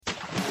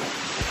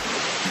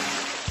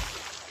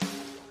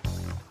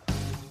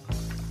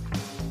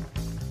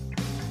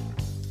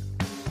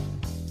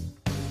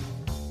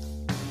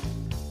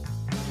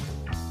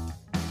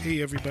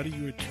Hey everybody,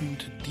 you are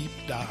tuned to Deep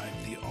Dive,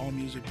 the All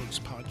Music Books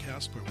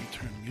podcast where we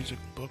turn music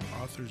book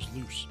authors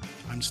loose.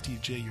 I'm Steve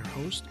J, your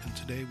host, and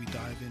today we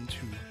dive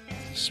into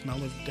The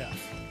Smell of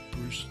Death,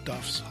 Bruce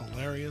Duff's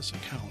hilarious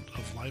account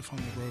of life on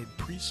the road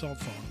pre-cell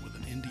phone with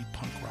an indie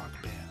punk rock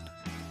band.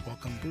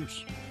 Welcome,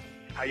 Bruce.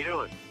 How you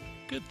doing?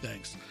 Good,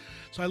 thanks.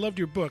 So I loved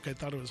your book. I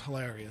thought it was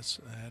hilarious,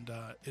 and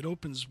it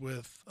opens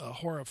with a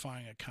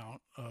horrifying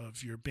account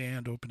of your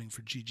band opening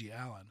for G.G.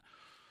 Allin.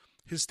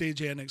 His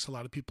stage antics a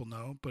lot of people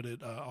know, but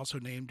it also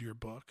named your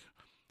book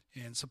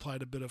and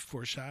supplied a bit of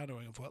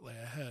foreshadowing of what lay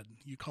ahead.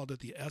 You called it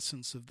the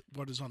essence of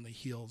what is on the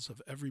heels of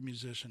every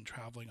musician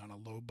traveling on a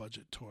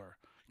low-budget tour.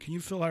 Can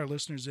you fill our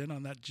listeners in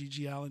on that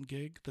G.G. Allin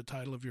gig, the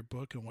title of your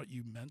book, and what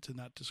you meant in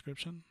that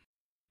description?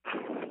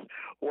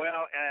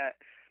 Well,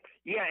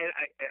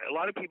 a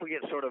lot of people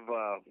get sort of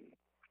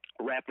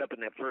wrapped up in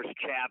that first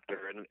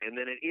chapter, and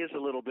then it is a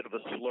little bit of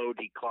a slow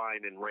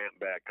decline and ramp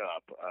back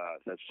up.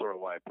 That's sort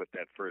of why I put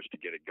that first to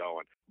get it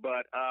going.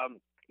 But,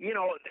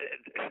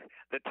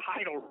 the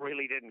title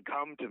really didn't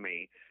come to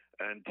me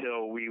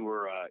until we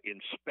were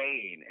in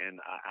Spain, and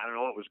I don't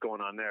know what was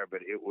going on there, but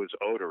it was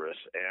odorous,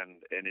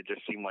 and it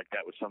just seemed like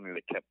that was something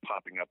that kept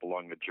popping up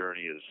along the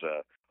journey as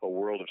a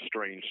world of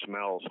strange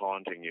smells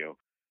haunting you.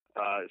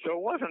 So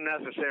it wasn't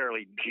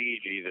necessarily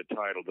Gigi that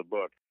titled the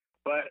book,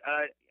 but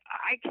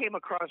I came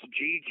across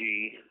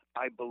Gigi,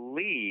 I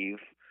believe,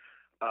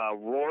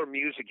 Roar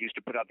Music used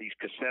to put out these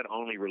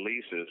cassette-only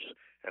releases,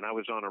 and I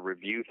was on a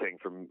review thing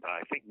from,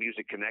 I think,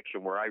 Music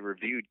Connection, where I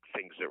reviewed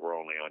things that were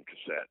only on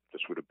cassette.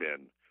 This would have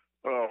been,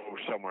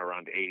 somewhere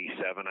around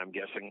 87, I'm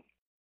guessing.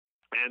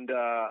 And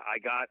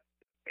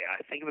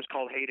I think it was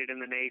called Hated in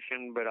the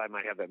Nation, but I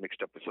might have that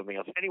mixed up with something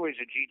else. Anyways,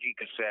 a GG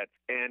cassette,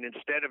 and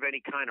instead of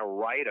any kind of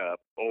write-up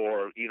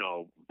or,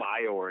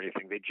 bio or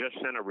anything, they just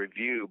sent a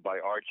review by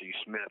R.G.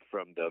 Smith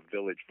from the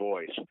Village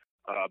Voice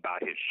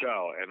about his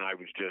show, and I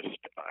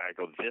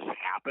go, this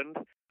happened?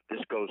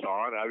 This goes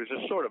on? I was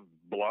just sort of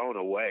blown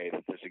away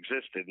that this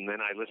existed, and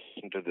then I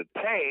listened to the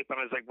tape, and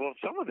I was like, well,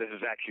 some of this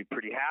is actually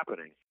pretty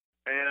happening.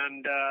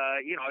 And,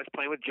 I was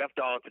playing with Jeff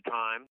Dahl at the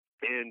time,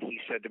 and he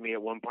said to me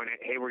at one point,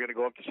 hey, we're going to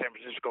go up to San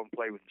Francisco and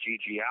play with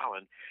G.G.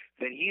 Allin.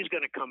 Then he's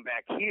going to come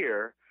back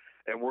here,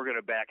 and we're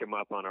going to back him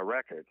up on a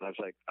record. And I was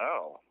like,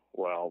 oh,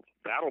 well,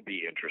 that'll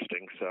be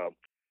interesting. So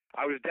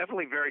I was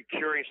definitely very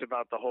curious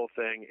about the whole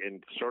thing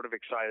and sort of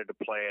excited to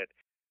play it.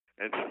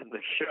 And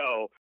the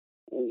show,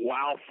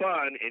 while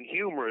fun and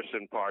humorous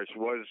in parts,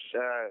 was,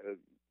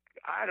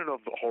 I don't know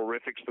if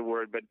horrific's the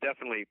word, but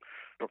definitely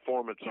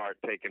performance art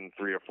taken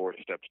 3 or 4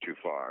 steps too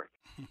far.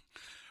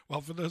 Well,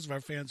 for those of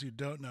our fans who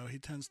don't know, he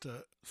tends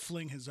to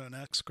fling his own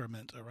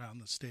excrement around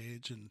the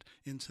stage and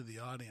into the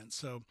audience.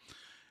 So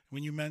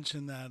when you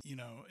mention that,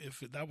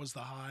 if that was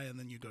the high and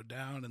then you go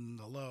down and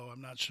the low,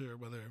 I'm not sure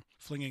whether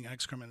flinging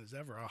excrement is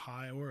ever a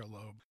high or a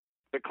low.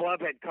 The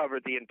club had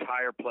covered the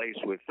entire place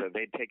with,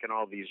 they'd taken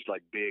all these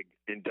like big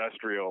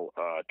industrial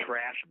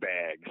trash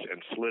bags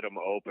and slid them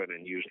open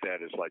and used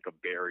that as like a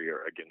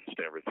barrier against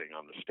everything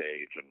on the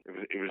stage.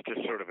 And it was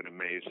just sort of an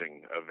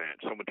amazing event.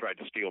 Someone tried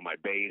to steal my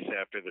bass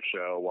after the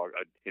show.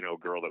 A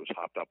girl that was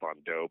hopped up on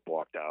dope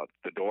walked out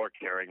the door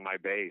carrying my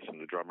bass, and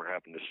the drummer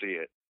happened to see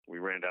it. We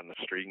ran down the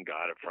street and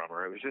got it from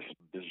her. It was just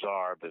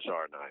bizarre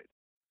night.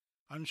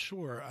 I'm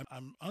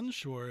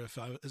unsure if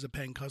I, as a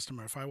paying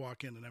customer, if I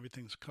walk in and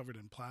everything's covered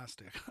in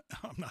plastic,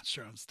 I'm not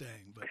sure I'm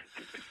staying. But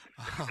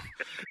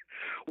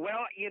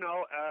well,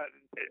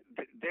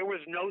 there was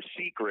no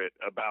secret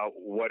about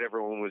what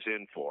everyone was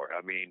in for.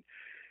 I mean,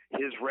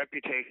 his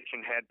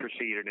reputation had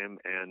preceded him,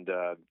 and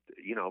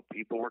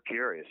people were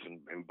curious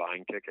and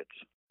buying tickets.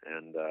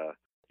 And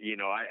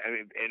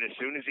and as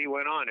soon as he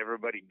went on,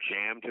 everybody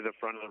jammed to the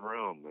front of the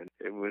room, and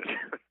it was,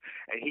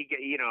 and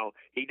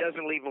he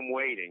doesn't leave them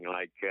waiting.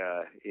 Like,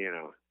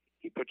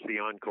 he puts the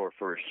encore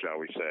first, shall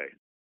we say.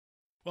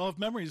 Well, if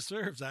memory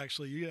serves,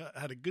 actually, you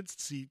had a good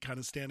seat kind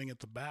of standing at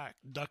the back,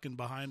 ducking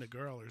behind a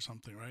girl or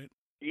something, right?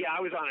 Yeah,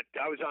 it was one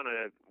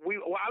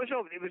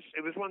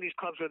of these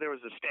clubs where there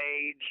was a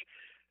stage,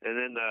 and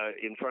then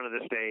in front of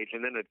the stage,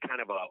 and then a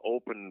kind of a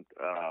open,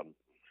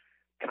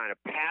 kind of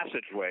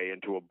passageway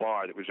into a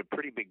bar that was a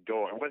pretty big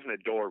door. It wasn't a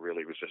door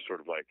really. It was just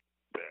sort of like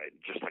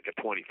a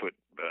 20-foot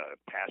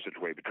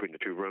passageway between the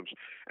two rooms.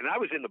 And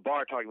I was in the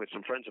bar talking with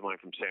some friends of mine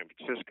from San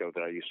Francisco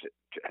that I used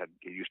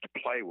to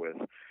play with,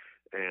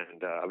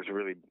 and I was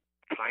really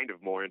kind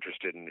of more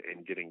interested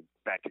in getting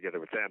back together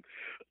with them.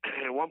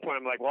 And at one point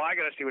I'm like, well, I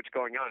got to see what's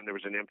going on. And there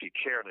was an empty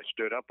chair, and I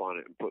stood up on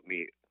it and put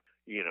me,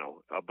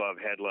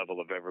 above head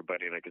level of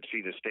everybody, and I could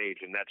see the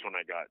stage. And that's when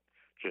I got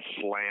just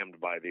slammed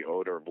by the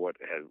odor of what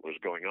was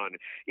going on.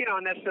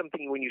 And that's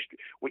something when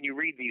you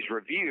read these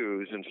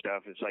reviews and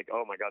stuff, it's like,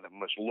 oh my God, that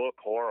must look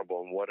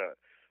horrible, and what a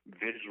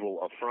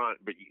visual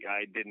affront. But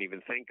I didn't even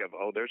think of,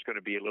 there's going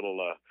to be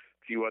a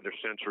few other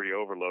sensory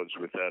overloads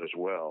with that as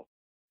well.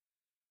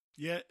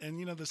 Yeah, and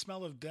The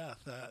Smell of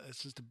Death,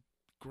 it's just a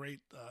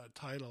great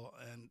title,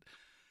 and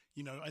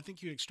I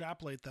think you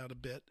extrapolate that a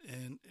bit.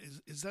 And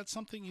is that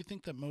something you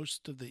think that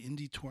most of the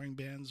indie touring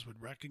bands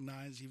would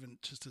recognize, even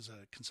just as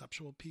a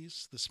conceptual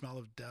piece, the smell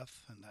of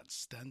death and that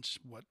stench,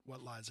 what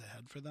lies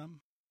ahead for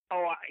them?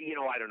 Oh,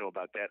 I don't know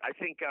about that. I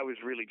think I was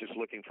really just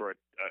looking for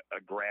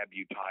a grab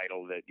you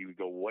title that you would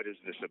go, what is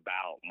this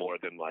about? More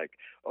than like,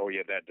 oh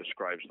yeah, that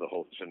describes the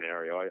whole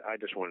scenario. I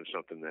just wanted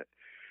something that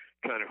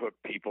kind of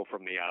hooked people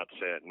from the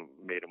outset and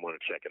made them want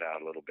to check it out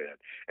a little bit.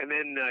 And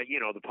then,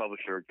 the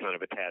publisher kind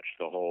of attached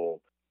the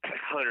whole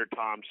Hunter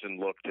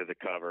Thompson look to the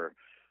cover.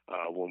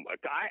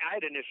 I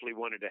had initially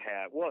wanted to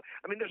have,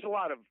 there's a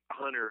lot of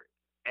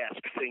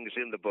Hunter-esque things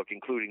in the book,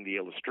 including the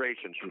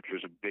illustrations, which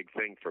was a big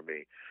thing for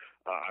me.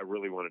 I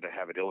really wanted to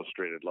have it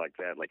illustrated like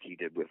that, like he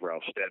did with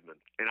Ralph Steadman.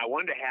 And I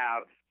wanted to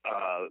have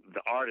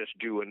the artist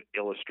do an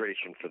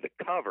illustration for the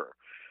cover.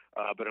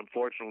 But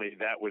unfortunately,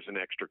 that was an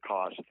extra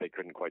cost that they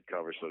couldn't quite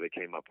cover, so they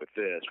came up with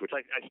this, which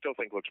I still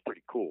think looks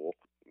pretty cool.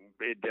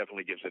 It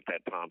definitely gives it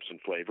that Thompson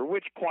flavor,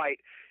 which quite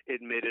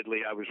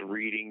admittedly I was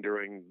reading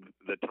during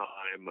the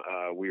time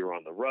we were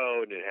on the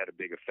road, and it had a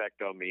big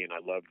effect on me, and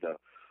I loved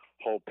the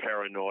whole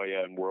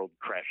paranoia and world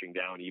crashing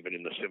down even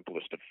in the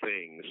simplest of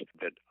things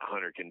that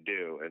Hunter can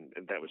do,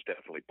 and that was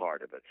definitely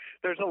part of it.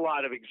 There's a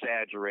lot of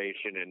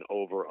exaggeration and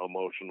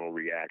over-emotional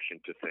reaction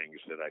to things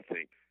that I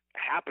think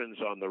happens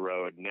on the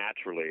road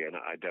naturally, and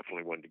I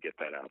definitely wanted to get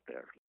that out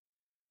there.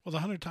 Well, the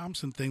Hunter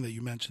Thompson thing that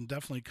you mentioned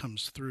definitely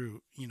comes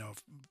through,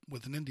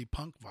 with an indie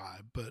punk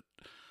vibe, but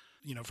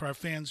for our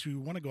fans who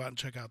want to go out and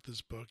check out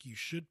this book, you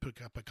should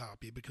pick up a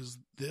copy because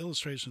the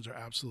illustrations are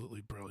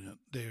absolutely brilliant.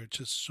 They're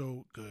just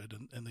so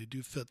good, and they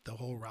do fit the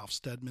whole Ralph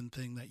Steadman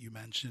thing that you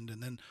mentioned.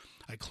 And then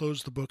I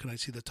close the book and I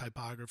see the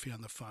typography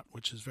on the front,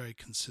 which is very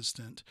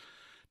consistent.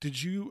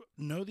 Did you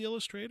know the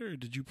illustrator, or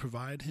did you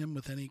provide him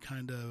with any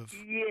kind of...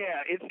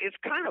 Yeah, it's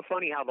kind of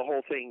funny how the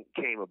whole thing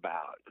came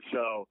about.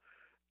 So,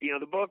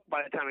 the book,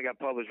 by the time it got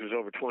published, was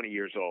over 20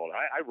 years old.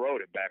 I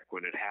wrote it back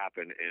when it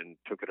happened and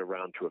took it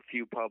around to a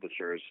few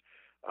publishers.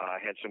 I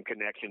had some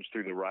connections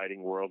through the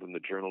writing world and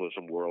the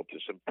journalism world to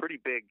some pretty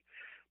big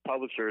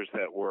publishers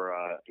that were,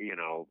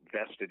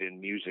 vested in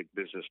music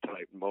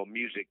type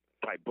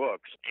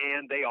books.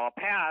 And they all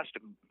passed,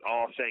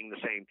 all saying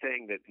the same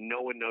thing, that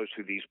no one knows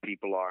who these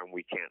people are and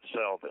we can't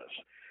sell this.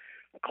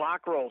 The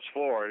clock rolls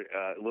forward.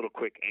 A little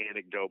quick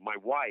anecdote. My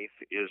wife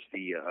is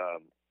the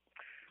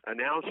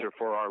announcer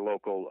for our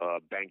local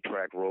bank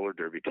track roller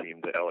derby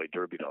team, the LA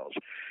Derby Dolls.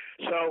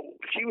 So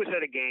she was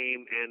at a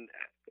game, and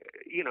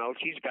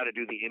she's got to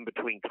do the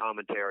in-between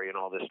commentary and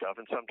all this stuff,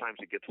 and sometimes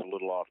it gets a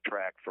little off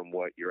track from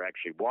what you're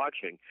actually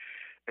watching.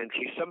 And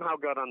she somehow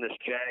got on this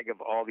jag of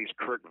all these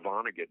Kurt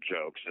Vonnegut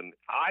jokes, and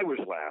I was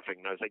laughing,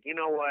 and I was like, you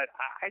know what?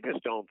 I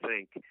just don't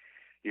think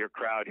your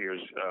crowd here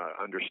is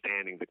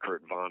understanding the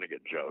Kurt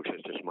Vonnegut jokes.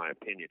 It's just my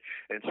opinion.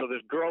 And so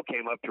this girl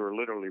came up to her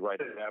literally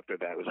right after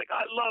that. It was like,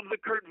 I love the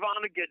Kurt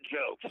Vonnegut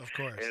jokes. Of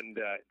course. And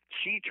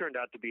she turned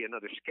out to be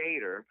another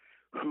skater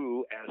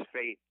who, as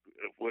fate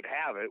would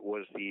have it,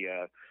 was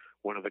the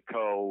one of the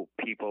co-editors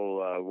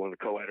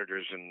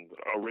and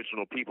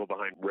original people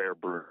behind Rare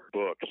Bird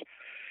Books.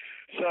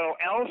 So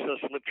Elsa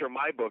slipped her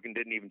my book and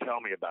didn't even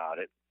tell me about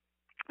it.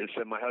 And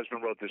said, my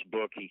husband wrote this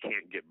book, he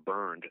can't get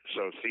burned,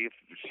 so see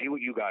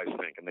what you guys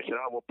think. And they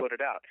said, we'll put it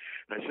out.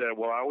 And I said,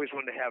 well, I always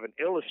wanted to have an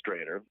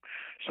illustrator.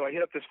 So I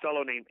hit up this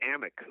fellow named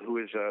Amick, who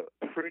is a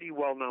pretty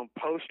well-known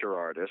poster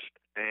artist,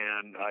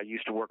 and I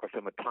used to work with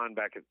him a ton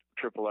back at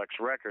Triple X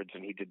Records,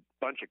 and he did a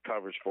bunch of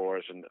covers for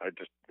us, and I'm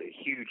just a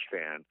huge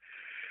fan.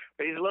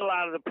 But he's a little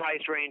out of the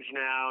price range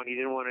now, and he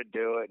didn't want to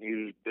do it, and he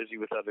was busy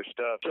with other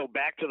stuff. So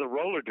back to the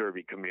roller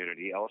derby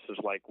community,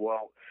 Elsa's like,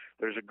 well,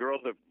 there's a girl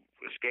that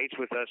skates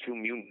with us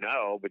whom you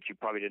know, but you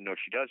probably didn't know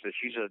she does this.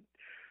 She's a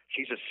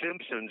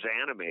Simpsons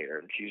animator,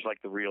 and she's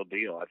like the real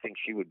deal. I think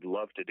she would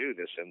love to do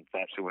this, and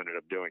that's who ended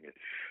up doing it.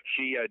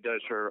 She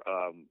does her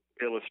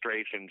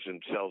illustrations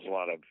and sells a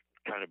lot of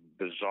kind of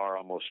bizarre,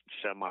 almost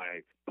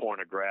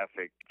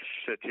semi-pornographic,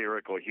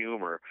 satirical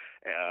humor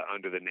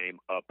under the name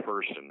A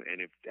Person.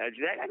 And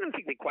I don't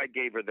think they quite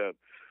gave her the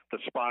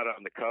spot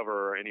on the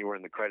cover or anywhere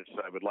in the credits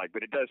that I would like,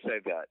 but it does say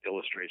that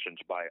illustrations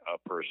by A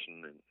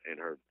Person and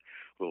her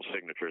little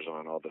signatures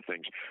on all the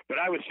things. But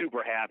I was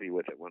super happy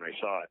with it when I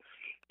saw it.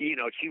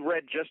 She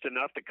read just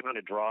enough to kind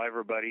of draw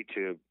everybody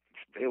to.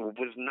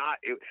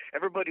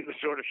 Everybody was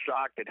sort of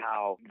shocked at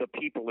how the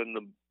people in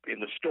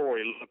the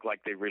story looked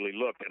like they really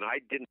looked, and I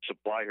didn't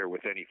supply her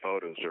with any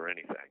photos or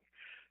anything.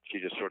 She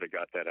just sort of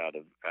got that out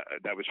of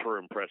that was her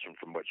impression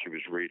from what she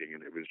was reading,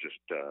 and it was just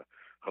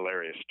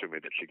hilarious to me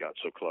that she got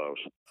so close.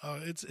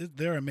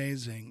 They're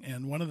amazing,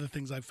 and one of the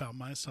things I found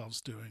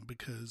myself doing,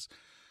 because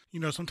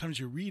sometimes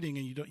you're reading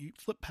and you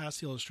flip past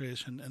the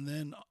illustration, and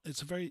then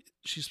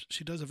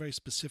she does a very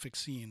specific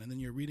scene, and then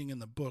you're reading in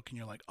the book and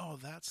you're like, oh,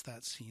 that's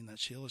that scene that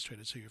she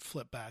illustrated. So you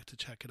flip back to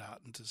check it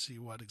out and to see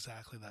what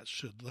exactly that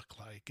should look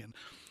like. And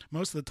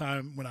most of the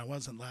time when I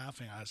wasn't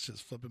laughing, I was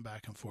just flipping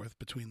back and forth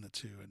between the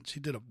two, and she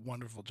did a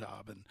wonderful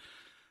job. And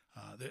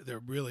they're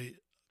really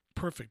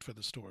perfect for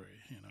the story.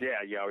 Yeah.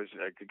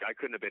 I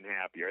couldn't have been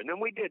happier. And then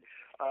we did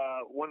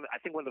one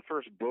of the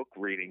first book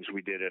readings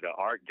we did at an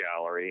art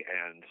gallery,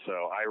 and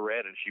so I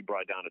read, and she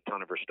brought down a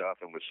ton of her stuff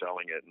and was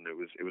selling it, and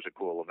it was a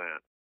cool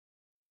event.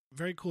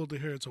 Very cool to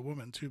hear it's a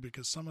woman too,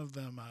 because some of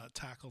them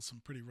tackle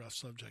some pretty rough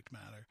subject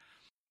matter.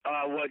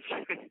 Well,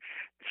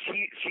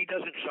 she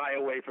doesn't shy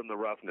away from the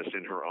roughness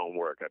in her own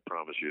work. I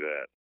promise you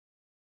that.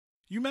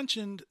 You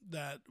mentioned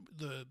that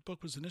the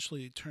book was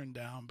initially turned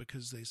down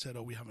because they said,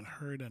 "Oh, we haven't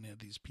heard any of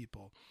these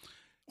people."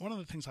 One of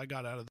the things I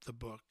got out of the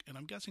book, and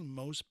I'm guessing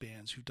most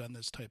bands who've done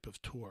this type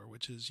of tour,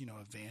 which is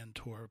a van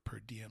tour, per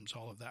diems,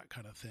 all of that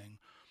kind of thing,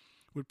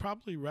 would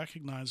probably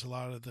recognize a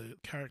lot of the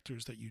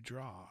characters that you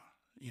draw.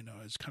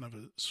 As kind of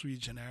a sui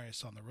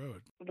generis on the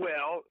road.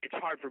 Well, it's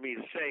hard for me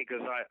to say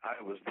because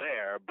I was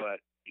there, but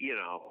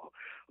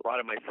a lot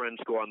of my friends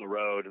go on the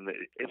road, and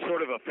it's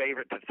sort of a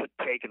favorite to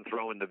take and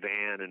throw in the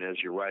van, and as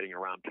you're riding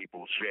around,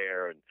 people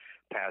share and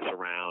pass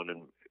around,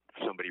 and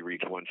somebody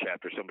reads one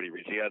chapter, somebody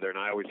reads the other, and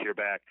I always hear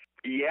back,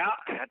 yeah,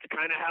 that's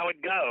kind of how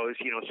it goes,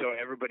 so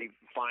everybody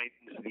finds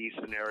these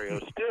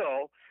scenarios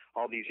still,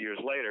 all these years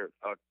later,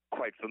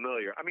 quite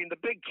familiar. I mean,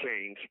 the big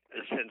change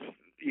since,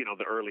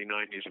 the early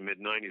 90s and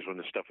mid-90s when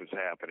this stuff was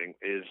happening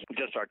is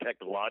just our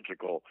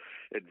technological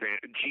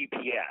advance,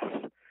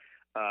 GPS.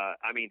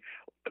 I mean,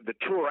 the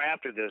tour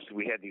after this,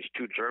 we had these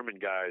two German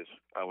guys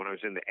when I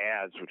was in the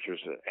ads, which was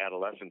an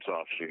adolescence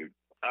offshoot.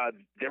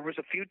 There was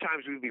a few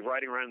times we'd be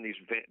riding around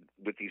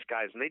with these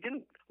guys, and they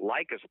didn't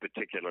like us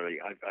particularly.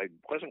 I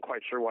wasn't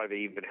quite sure why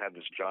they even had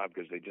this job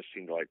because they just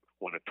seemed to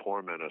want to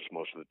torment us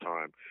most of the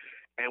time.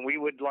 And we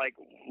would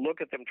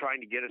look at them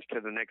trying to get us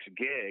to the next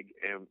gig,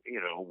 and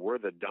we're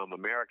the dumb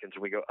Americans,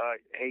 and we go,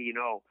 hey, you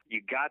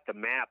got the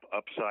map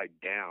upside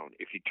down.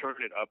 If you turn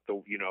it up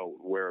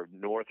where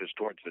north is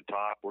towards the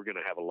top, we're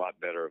going to have a lot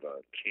better of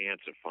a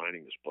chance of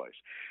finding this place.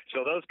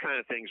 So those kind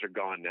of things are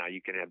gone now.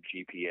 You can have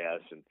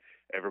GPS, and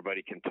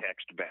everybody can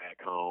text back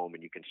home,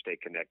 and you can stay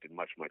connected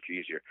much, much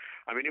easier.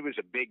 I mean, it was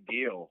a big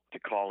deal to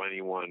call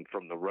anyone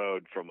from the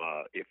road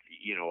if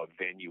a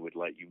venue would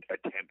let you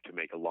attempt to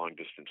make a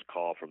long-distance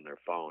call from their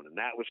phone. And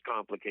that was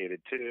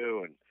complicated,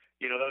 too. And,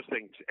 those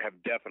things have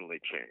definitely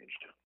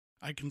changed.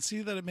 I can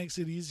see that it makes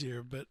it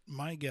easier, but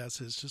my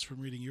guess is, just from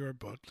reading your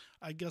book,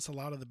 I guess a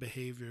lot of the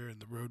behavior and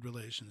the road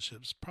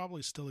relationships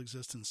probably still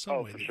exist in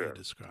some way that you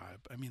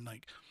describe. I mean,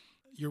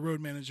 your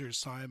road manager,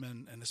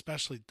 Simon, and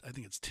especially, I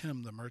think it's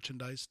Tim, the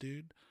merchandise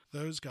dude,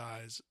 those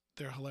guys,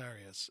 they're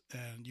hilarious.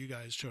 And you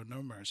guys show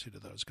no mercy to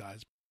those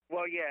guys.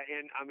 Well, yeah.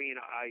 And I mean,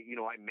 I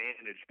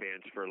manage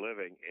bands for a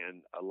living.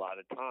 And a lot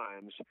of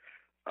times,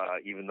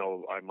 even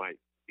though I might,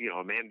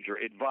 a manager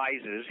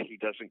advises, he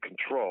doesn't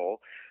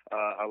control.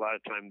 A lot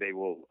of time they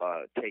will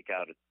take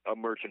out a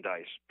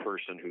merchandise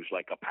person who's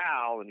like a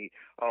pal, and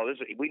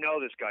we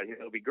know this guy,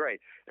 he'll be great.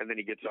 And then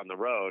he gets on the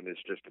road, and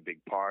it's just a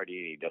big party,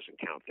 and he doesn't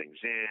count things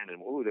in,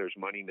 and there's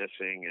money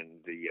missing, and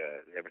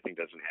everything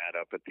doesn't add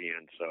up at the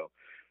end. So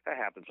that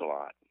happens a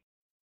lot.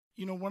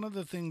 One of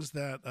the things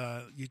that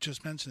you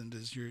just mentioned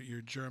is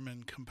your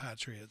German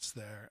compatriots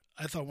there.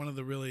 I thought one of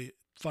the really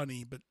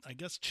funny, but I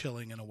guess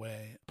chilling in a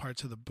way,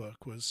 parts of the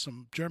book was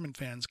some German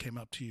fans came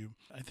up to you,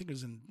 I think it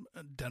was in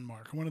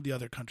Denmark or one of the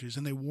other countries,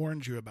 and they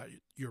warned you about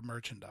your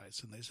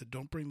merchandise. And they said,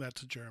 don't bring that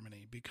to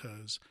Germany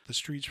because the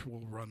streets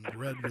will run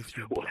red with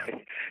your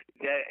blood.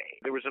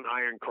 There was an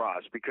Iron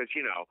Cross because,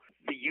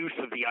 the use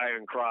of the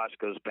Iron Cross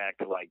goes back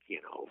to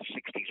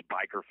 60s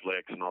biker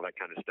flicks and all that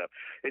kind of stuff.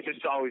 It's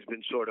just always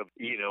been sort of,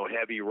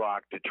 heavy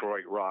rock,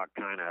 Detroit rock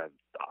kind of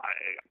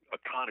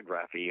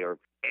iconography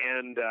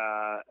and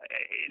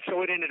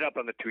so it ended up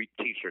on the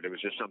T-shirt. It was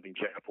just something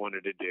Jeff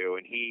wanted to do,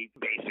 and he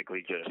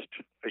basically just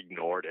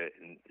ignored it,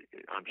 and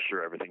I'm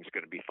sure everything's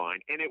going to be fine.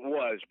 And it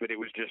was, but it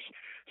was just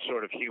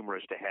sort of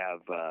humorous to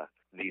have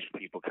these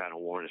people kind of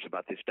warn us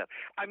about this stuff.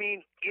 I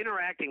mean,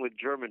 interacting with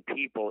German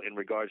people in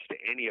regards to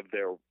any of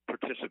their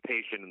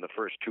participation in the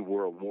first two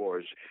world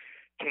wars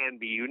can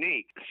be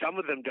unique. Some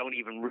of them don't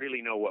even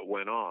really know what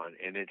went on,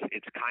 and it's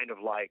kind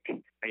of like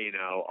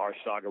our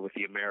saga with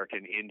the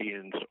American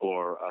Indians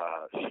or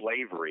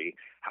slavery,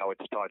 how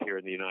it's taught here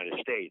in the United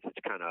States.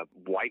 It's kind of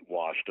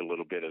whitewashed a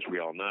little bit, as we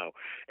all know.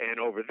 And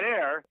over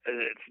there,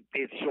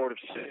 it's sort of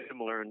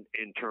similar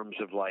in terms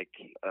of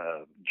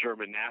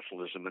German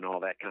nationalism and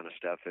all that kind of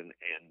stuff, and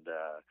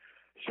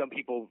some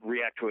people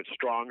react to it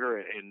stronger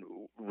and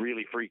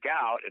really freak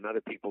out, and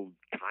other people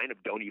kind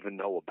of don't even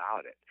know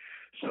about it.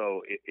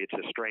 So it's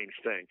a strange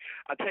thing.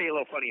 I'll tell you a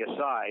little funny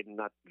aside,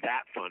 not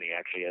that funny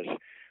actually, as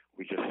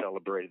we just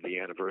celebrated the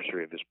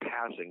anniversary of his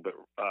passing, but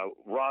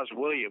Roz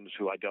Williams,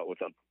 who I dealt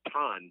with a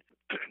ton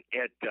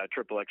at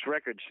Triple X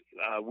Records,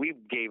 we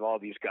gave all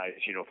these guys,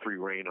 free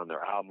reign on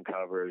their album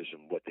covers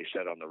and what they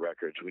said on the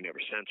records. We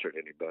never censored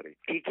anybody.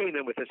 He came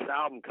in with this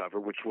album cover,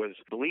 which was,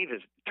 I believe,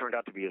 turned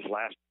out to be his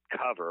last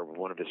cover.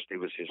 It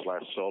was his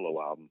last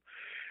solo album.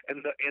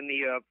 And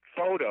the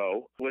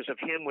photo was of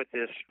him with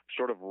this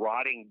sort of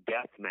rotting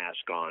death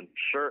mask on,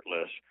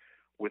 shirtless,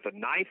 with a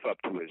knife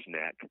up to his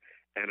neck,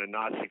 and a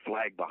Nazi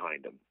flag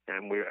behind him.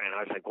 And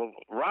I was like, well,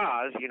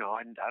 Roz, I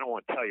don't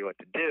want to tell you what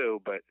to do,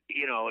 but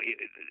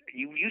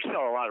you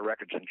sell a lot of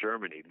records in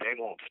Germany. They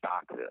won't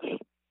stock this.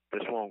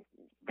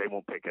 They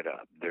won't pick it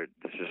up.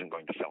 This isn't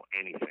going to sell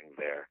anything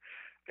there.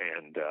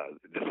 And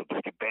this will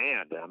just get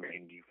banned. I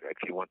mean, if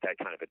you want that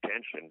kind of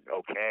attention,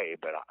 okay,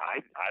 but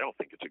I don't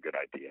think it's a good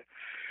idea.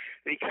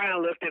 And he kind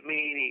of looked at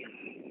me and he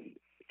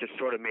just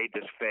sort of made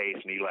this face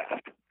and he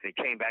left. And he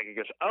came back and he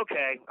goes,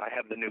 okay, I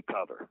have the new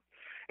cover.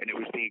 And it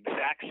was the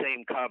exact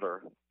same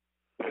cover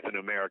with an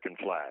American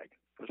flag.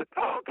 I was like,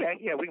 oh, okay,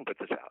 yeah, we can put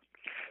this out.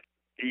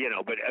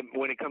 But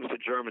when it comes to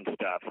German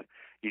stuff,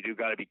 you do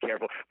got to be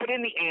careful. But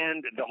in the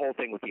end, the whole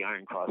thing with the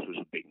Iron Cross was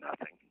a big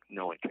nothing.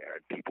 No one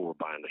cared. People were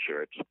buying the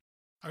shirts.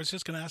 I was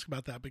just going to ask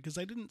about that because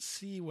I didn't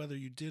see whether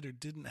you did or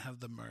didn't have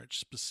the merch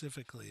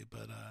specifically,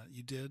 but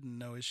you did and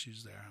no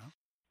issues there, huh?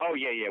 Oh,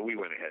 yeah, we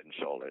went ahead and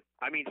sold it.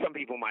 I mean, some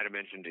people might have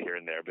mentioned it here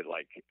and there, but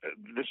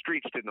the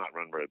streets did not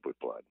run red with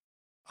blood.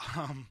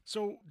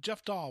 So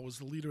Jeff Dahl was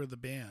the leader of the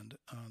band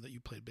that you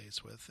played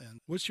bass with.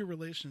 And what's your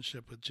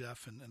relationship with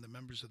Jeff and the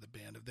members of the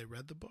band? Have they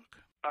read the book?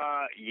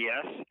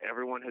 Yes,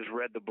 everyone has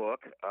read the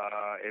book.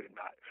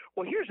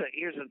 Well, here's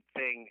a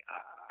thing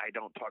I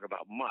don't talk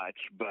about much,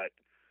 but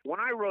when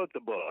I wrote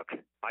the book,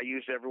 I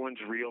used everyone's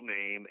real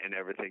name and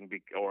everything,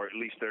 or at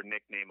least their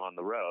nickname on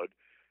the road,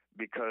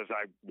 because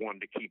I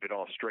wanted to keep it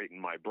all straight in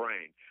my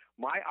brain.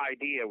 My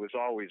idea was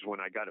always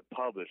when I got it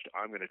published,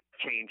 I'm going to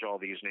change all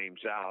these names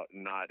out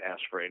and not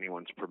ask for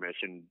anyone's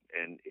permission,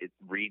 and it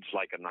reads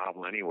like a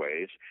novel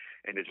anyways,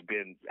 and it's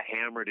been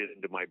hammered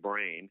into my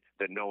brain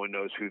that no one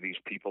knows who these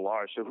people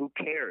are, so who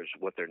cares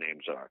what their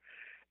names are?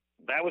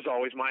 That was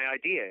always my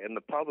idea. And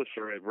the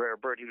publisher at Rare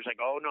Bird, he was like,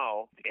 oh,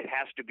 no, it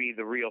has to be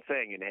the real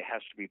thing, and it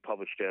has to be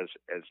published as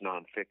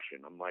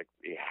nonfiction. I'm like,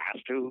 it has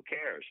to? Who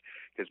cares?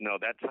 Because,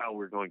 no, that's how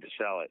we're going to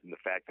sell it. And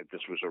the fact that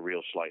this was a real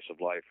slice of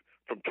life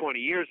from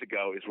 20 years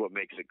ago is what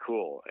makes it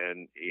cool.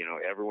 And,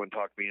 everyone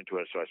talked me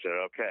into it, so I said,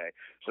 okay.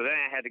 So then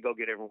I had to go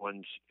get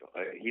everyone's,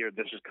 here,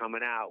 this is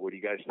coming out. What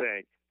do you guys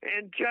think?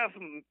 And Jeff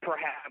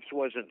perhaps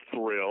wasn't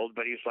thrilled,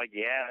 but he was like,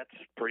 yeah,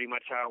 that's pretty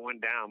much how it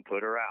went down.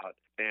 Put her out.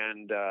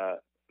 And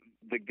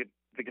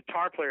the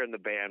guitar player in the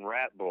band,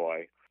 Rat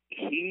Boy,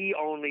 he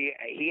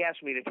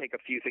asked me to take a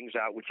few things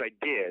out, which I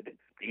did.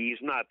 He's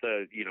not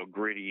the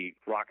gritty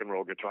rock and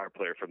roll guitar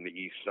player from the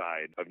east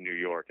side of New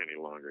York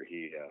any longer.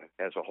 He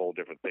has a whole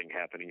different thing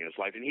happening in his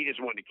life, and he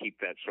just wanted to keep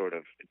that sort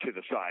of to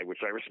the side, which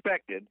I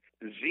respected.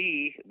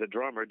 Z, the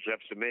drummer, Jeff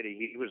Samiti,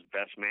 he was the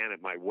best man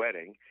at my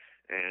wedding.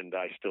 And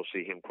I still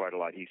see him quite a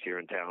lot. He's here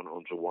in town,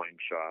 owns a wine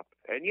shop.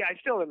 And, yeah, I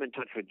still am in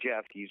touch with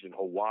Jeff. He's in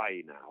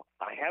Hawaii now.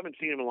 I haven't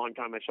seen him in a long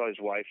time. I saw his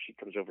wife. She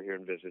comes over here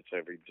and visits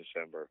every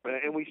December.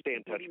 And we stay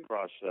in touch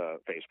across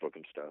Facebook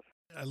and stuff.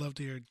 I love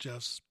to hear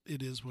Jeff's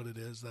 "It Is What It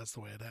Is." That's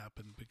the way it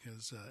happened,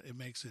 because it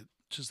makes it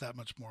just that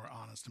much more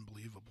honest and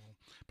believable,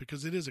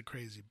 because it is a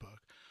crazy book.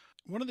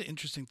 One of the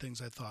interesting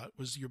things I thought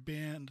was your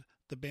band,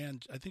 the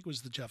band, I think it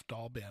was the Jeff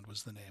Dahl Band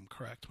was the name,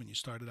 correct, when you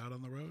started out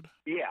on the road?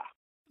 Yeah.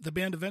 The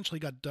band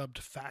eventually got dubbed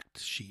Fact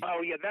Sheet.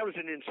 Oh, yeah, that was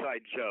an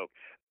inside joke.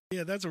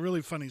 Yeah, that's a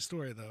really funny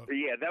story, though.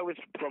 Yeah, that was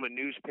from a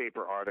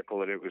newspaper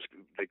article, and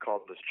they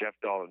called us Jeff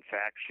Dahl and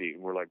Fact Sheet,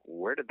 and we're like,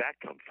 where did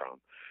that come from?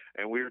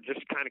 And we were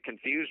just kind of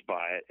confused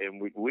by it, and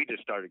we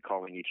just started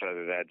calling each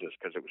other that just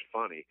because it was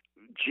funny.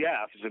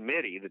 Jeff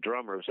Zamiti, the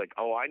drummer, was like,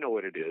 oh, I know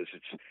what it is.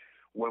 It's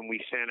when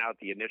we sent out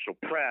the initial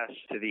press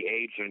to the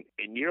agent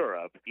in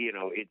Europe,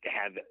 it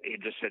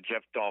just said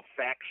Jeff Dahl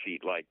Fact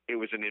Sheet, like it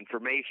was an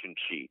information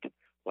sheet.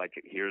 Like,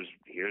 here's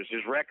his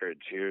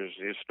records, here's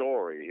his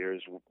story,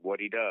 here's what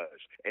he does.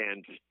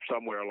 And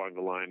somewhere along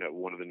the line,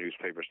 one of the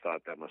newspapers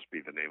thought that must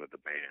be the name of the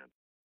band.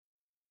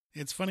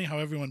 It's funny how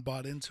everyone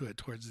bought into it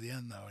towards the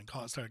end, though, and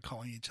started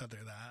calling each other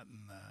that.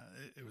 And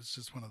it was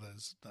just one of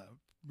those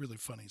really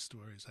funny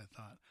stories, I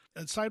thought.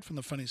 Aside from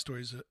the funny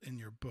stories in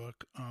your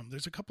book,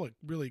 there's a couple of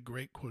really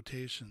great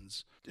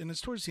quotations. And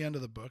it's towards the end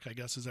of the book, I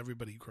guess, as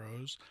everybody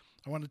grows.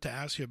 I wanted to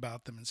ask you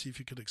about them and see if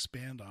you could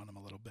expand on them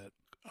a little bit.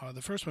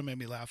 The first one made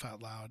me laugh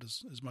out loud,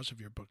 as much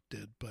of your book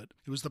did, but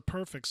it was the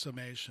perfect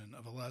summation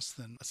of a less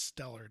than a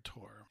stellar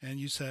tour. And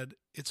you said,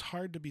 it's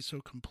hard to be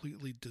so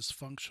completely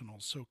dysfunctional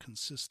so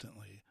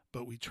consistently,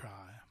 but we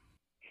try.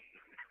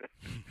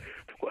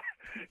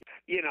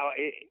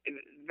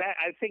 That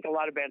I think a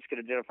lot of bands can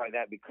identify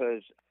that,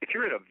 because if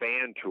you're in a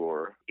van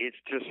tour, it's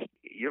just,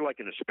 you're like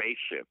in a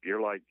spaceship.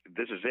 You're like,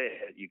 this is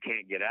it. You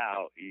can't get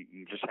out.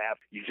 You just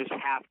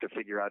have to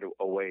figure out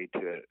a way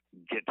to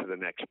get to the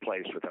next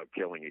place without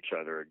killing each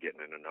other or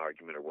getting in an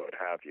argument or what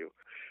have you.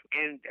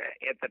 And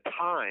at the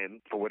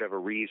time, for whatever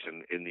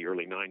reason, in the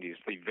early 90s,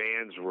 the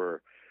vans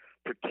were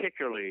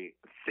particularly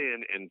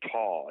thin and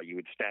tall. You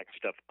would stack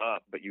stuff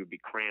up, but you would be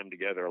crammed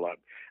together a lot.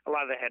 A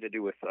lot of that had to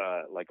do with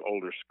like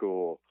older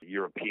school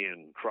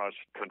European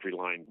cross-country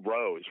line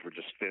roads were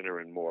just thinner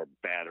and more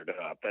battered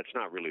up. That's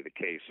not really the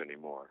case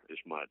anymore as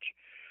much.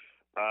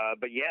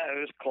 But yeah, it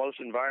was a close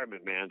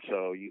environment, man.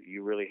 So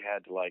you really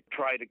had to like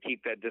try to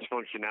keep that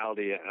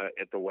dysfunctionality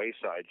at the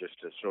wayside just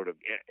to sort of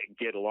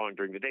get along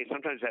during the day.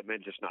 Sometimes that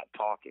meant just not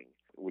talking,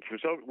 which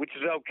is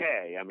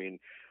okay. I mean,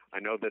 I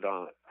know that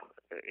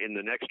in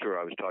the next tour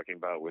I was talking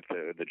about with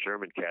the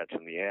German Cats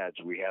and the ads,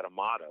 we had a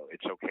motto: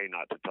 "It's okay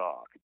not to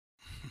talk."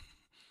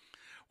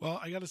 Well,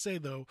 I got to say,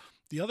 though,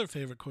 the other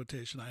favorite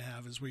quotation I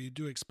have is where you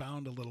do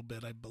expound a little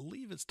bit. I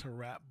believe it's to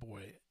Rat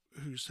Boy,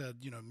 who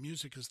said,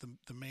 music is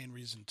the main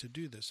reason to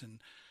do this.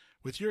 And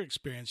with your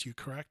experience, you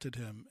corrected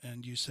him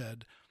and you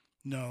said,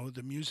 no,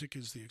 the music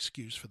is the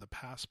excuse for the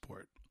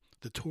passport.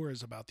 The tour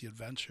is about the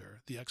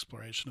adventure, the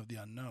exploration of the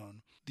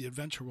unknown. The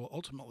adventure will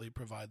ultimately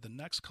provide the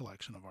next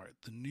collection of art,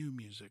 the new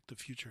music, the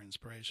future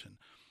inspiration.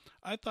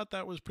 I thought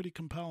that was pretty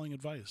compelling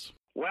advice.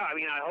 Well, I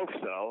mean, I hope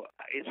so.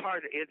 It's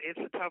hard. It's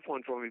a tough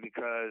one for me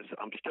because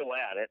I'm still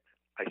at it.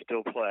 I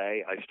still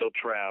play. I still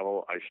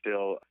travel. I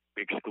still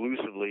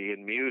exclusively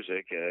in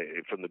music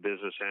from the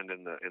business end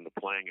and the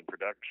playing and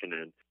production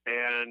end.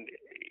 And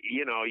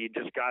you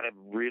just got to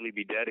really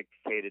be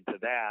dedicated to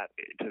that,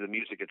 to the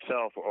music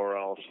itself, or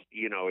else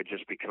it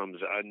just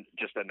becomes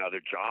just another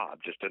job,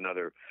 just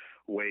another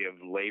way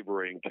of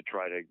laboring to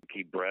try to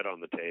keep bread on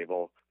the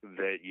table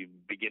that you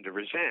begin to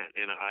resent.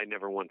 And I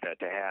never want that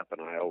to happen.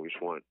 I always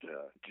want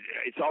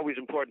it's always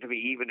important to me,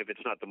 even if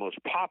it's not the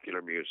most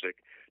popular music,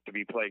 to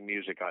be playing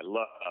music I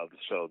love,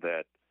 so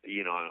that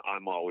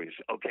I'm always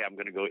okay. I'm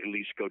going to go at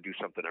least go do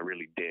something I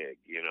really dig.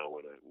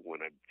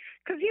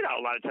 Because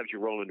a lot of times you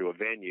roll into a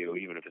venue,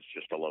 even if it's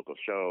just a local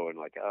show, and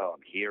like, oh,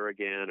 I'm here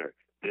again, or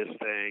this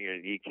thing,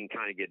 and you can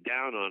kind of get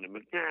down on it.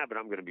 But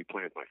I'm going to be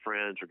playing with my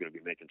friends. We're going to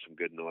be making some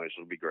good noise.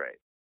 It'll be great.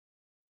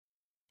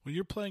 Well,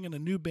 you're playing in a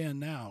new band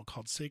now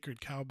called Sacred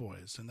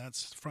Cowboys, and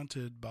that's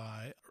fronted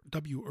by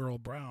W. Earl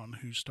Brown,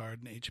 who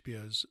starred in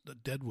HBO's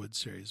Deadwood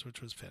series,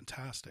 which was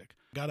fantastic.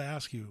 Got to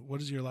ask you, what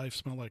does your life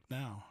smell like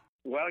now?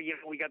 Well,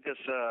 we got this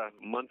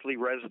monthly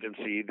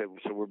residency,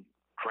 so we're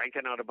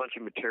cranking out a bunch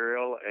of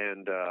material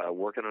and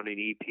working on an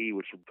EP,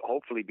 which will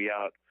hopefully be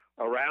out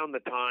around the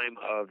time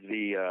of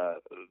the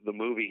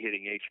movie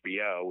hitting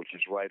HBO, which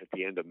is right at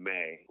the end of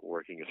May,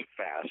 working as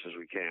fast as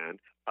we can.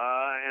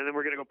 And then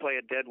we're going to go play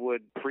a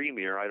Deadwood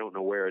premiere. I don't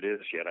know where it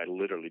is yet. I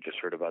literally just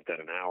heard about that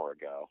an hour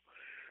ago.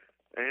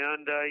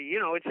 And,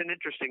 it's an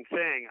interesting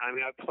thing. I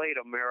mean, I've played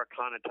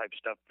Americana-type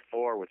stuff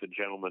before with a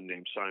gentleman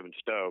named Simon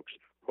Stokes,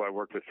 who I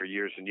worked with for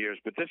years and years.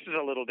 But this is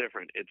a little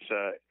different. It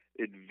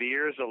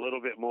veers a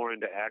little bit more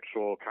into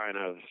actual kind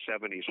of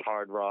 70s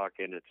hard rock,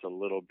 and it's a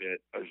little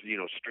bit,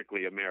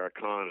 strictly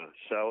Americana.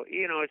 So,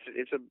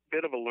 it's a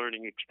bit of a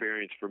learning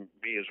experience for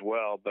me as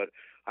well. But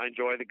I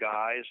enjoy the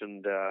guys,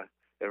 and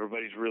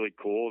everybody's really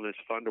cool, and it's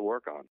fun to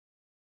work on.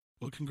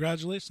 Well,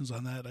 congratulations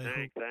on that. I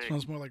hope thanks. It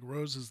smells more like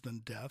roses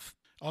than death.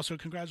 Also,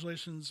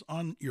 congratulations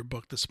on your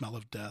book, The Smell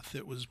of Death.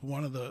 It was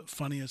one of the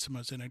funniest and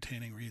most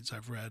entertaining reads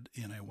I've read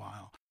in a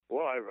while.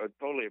 Well, I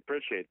totally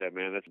appreciate that,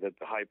 man. That's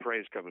the high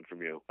praise coming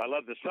from you. I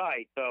love the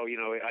site. So,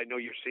 I know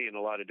you're seeing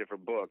a lot of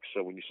different books.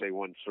 So when you say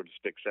one sort of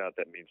sticks out,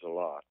 that means a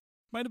lot.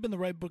 Might have been the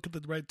right book at the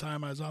right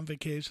time. I was on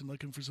vacation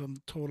looking for some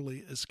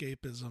totally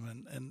escapism,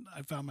 and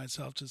I found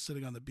myself just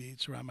sitting on the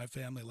beach around my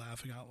family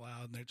laughing out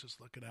loud, and they're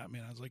just looking at me,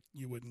 and I was like,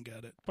 you wouldn't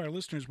get it. Our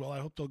listeners will. I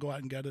hope they'll go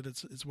out and get it.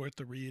 It's worth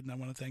the read, and I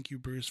want to thank you,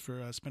 Bruce,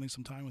 for spending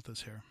some time with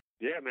us here.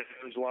 Yeah, man,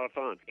 it was a lot of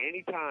fun.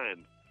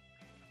 Anytime.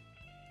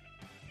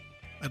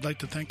 I'd like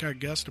to thank our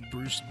guest,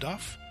 Bruce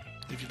Duff.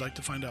 If you'd like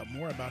to find out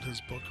more about his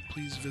book,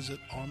 please visit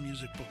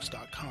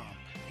allmusicbooks.com.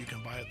 You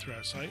can buy it through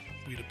our site.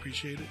 We'd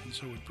appreciate it, and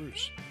so would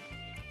Bruce.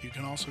 You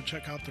can also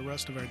check out the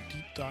rest of our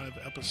deep dive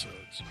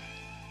episodes.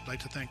 I'd like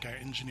to thank our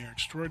engineer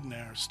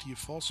extraordinaire, Steve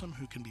Folsom,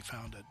 who can be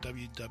found at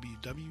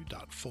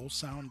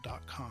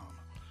www.fullsound.com.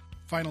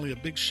 Finally, a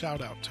big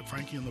shout out to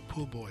Frankie and the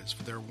Pool Boys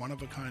for their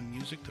one-of-a-kind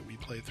music that we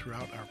play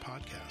throughout our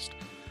podcast.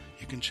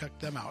 You can check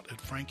them out at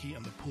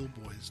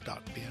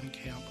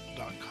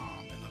frankieandthepoolboys.bandcamp.com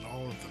and at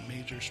all of the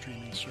major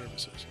streaming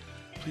services.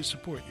 Please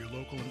support your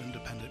local and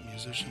independent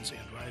musicians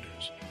and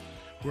writers.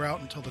 We're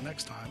out until the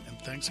next time,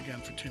 and thanks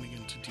again for tuning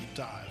in to Deep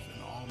Dive,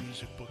 an All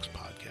Music Books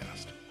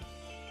podcast.